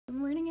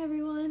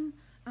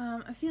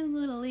I'm feeling a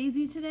little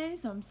lazy today,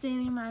 so I'm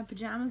staying in my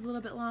pajamas a little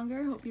bit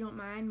longer. Hope you don't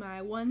mind my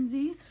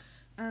onesie.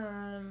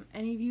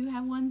 Any of you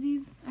have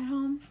onesies at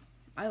home?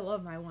 I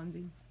love my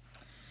onesie.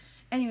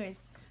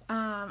 Anyways,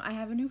 I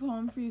have a new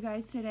poem for you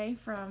guys today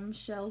from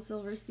Shel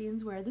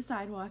Silverstein's Where the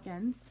Sidewalk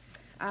Ends.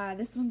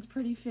 This one's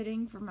pretty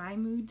fitting for my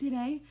mood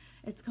today.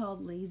 It's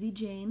called Lazy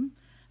Jane.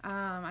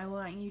 I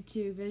want you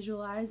to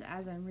visualize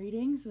as I'm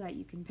reading so that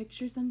you can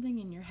picture something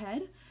in your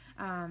head,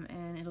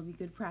 and it'll be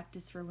good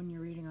practice for when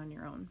you're reading on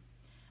your own.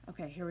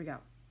 Okay, here we go.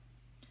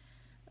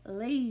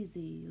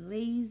 Lazy,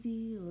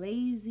 lazy,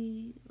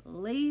 lazy,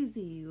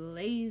 lazy,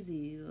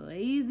 lazy,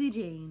 lazy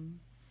Jane.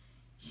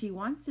 She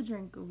wants a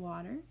drink of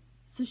water,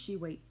 so she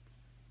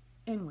waits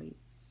and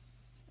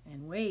waits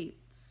and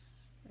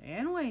waits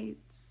and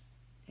waits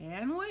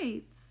and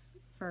waits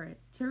for it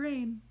to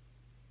rain.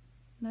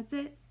 That's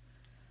it.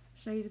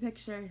 Show you the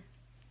picture.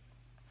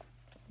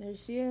 There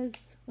she is.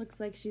 Looks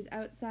like she's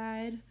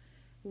outside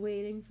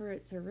waiting for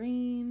it to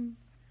rain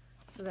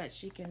so that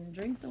she can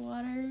drink the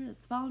water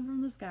that's falling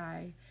from the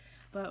sky.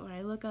 But when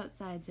I look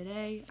outside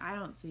today, I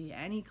don't see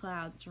any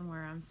clouds from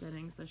where I'm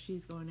sitting, so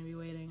she's going to be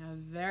waiting a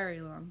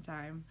very long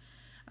time.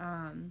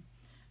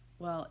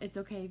 Well, it's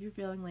okay if you're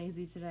feeling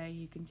lazy today.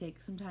 You can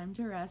take some time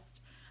to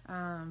rest.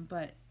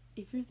 But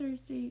if you're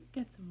thirsty,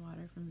 get some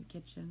water from the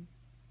kitchen.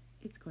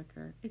 It's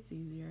quicker. It's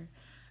easier.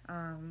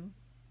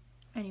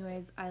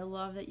 Anyways, I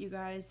love that you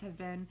guys have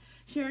been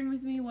sharing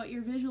with me what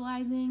you're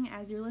visualizing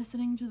as you're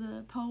listening to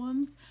the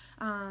poems.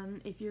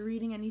 If you're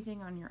reading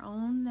anything on your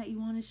own that you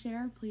want to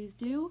share, please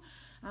do.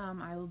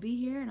 I will be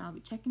here and I'll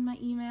be checking my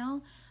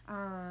email.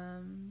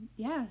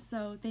 Yeah,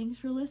 so thanks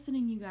for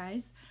listening, you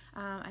guys.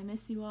 I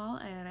miss you all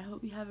and I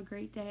hope you have a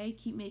great day.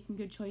 Keep making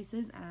good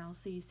choices and I'll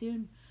see you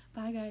soon.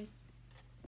 Bye, guys.